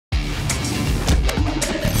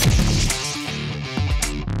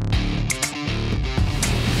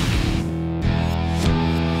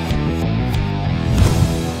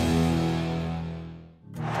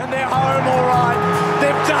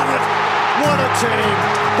team,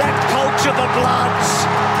 that culture, the bloods,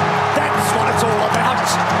 that's what it's all about.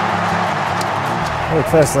 Look,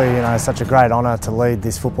 firstly, it's such a great honour to lead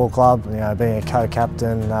this football club. Being a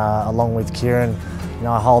co-captain along with Kieran,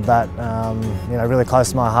 I hold that really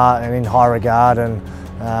close to my heart and in high regard, and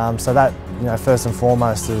so that first and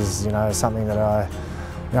foremost is something that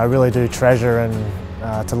I really do treasure, and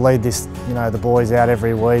to lead this the boys out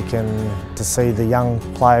every week and to see the young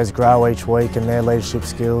players grow each week and their leadership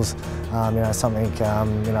skills, something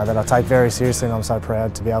that I take very seriously, and I'm so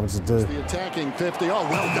proud to be able to do. The attacking 50. Oh,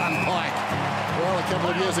 well done, Pike. Well, a couple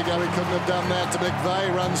of years ago he couldn't have done that to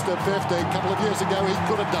McVeigh. Runs to 50. A couple of years ago he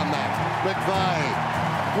could have done that.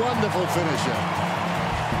 McVeigh, wonderful finisher.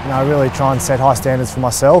 I really try and set high standards for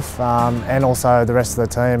myself and also the rest of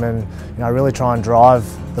the team, and I really try and drive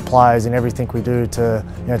the players in everything we do to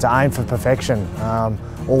aim for perfection.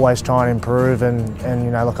 Always try and improve, and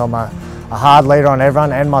look, I'm a hard leader on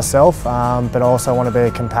everyone and myself, but I also want to be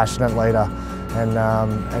a compassionate leader,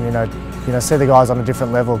 and see the guys on a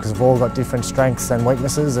different level because we've all got different strengths and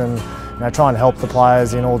weaknesses, and try and help the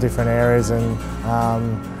players in all different areas, and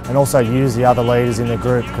also use the other leaders in the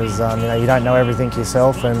group because you don't know everything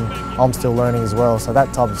yourself, and I'm still learning as well. So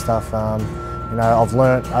that type of stuff, I've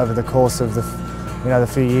learnt over the course of the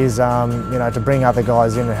few years, to bring other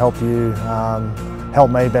guys in and help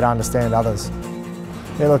me better understand others.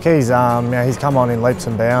 Yeah, look, he's come on in leaps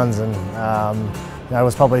and bounds, and I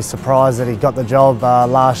was probably surprised that he got the job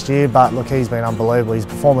last year, but look, he's been unbelievable. His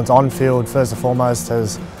performance on field, first and foremost,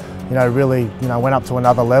 has really went up to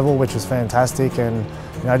another level, which was fantastic, and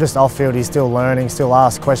just off field he's still learning, still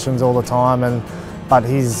asks questions all the time, but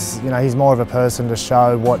he's more of a person to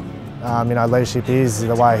show what leadership is,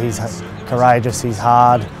 the way he's courageous, he's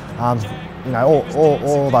hard, all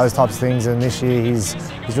those types of things, and this year he's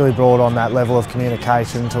really brought on that level of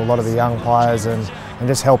communication to a lot of the young players and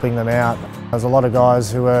just helping them out. There's a lot of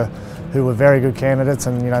guys who were very good candidates,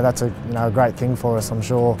 and that's a great thing for us. I'm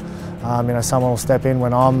sure someone will step in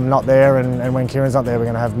when I'm not there, and when Kieran's not there, we're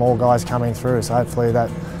going to have more guys coming through. So hopefully that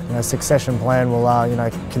succession plan will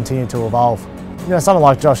continue to evolve. Someone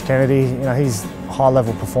like Josh Kennedy, he's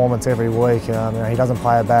high-level performance every week. He doesn't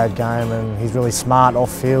play a bad game, and he's really smart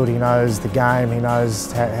off field. He knows the game. He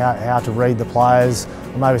knows how to read the players.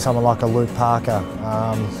 Or maybe someone like a Luke Parker.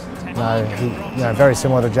 Very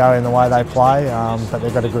similar to Joey in the way they play, but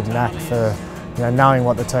they've got a good knack for knowing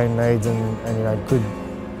what the team needs, and good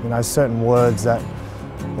certain words that,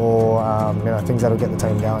 or things that'll get the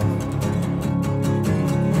team going.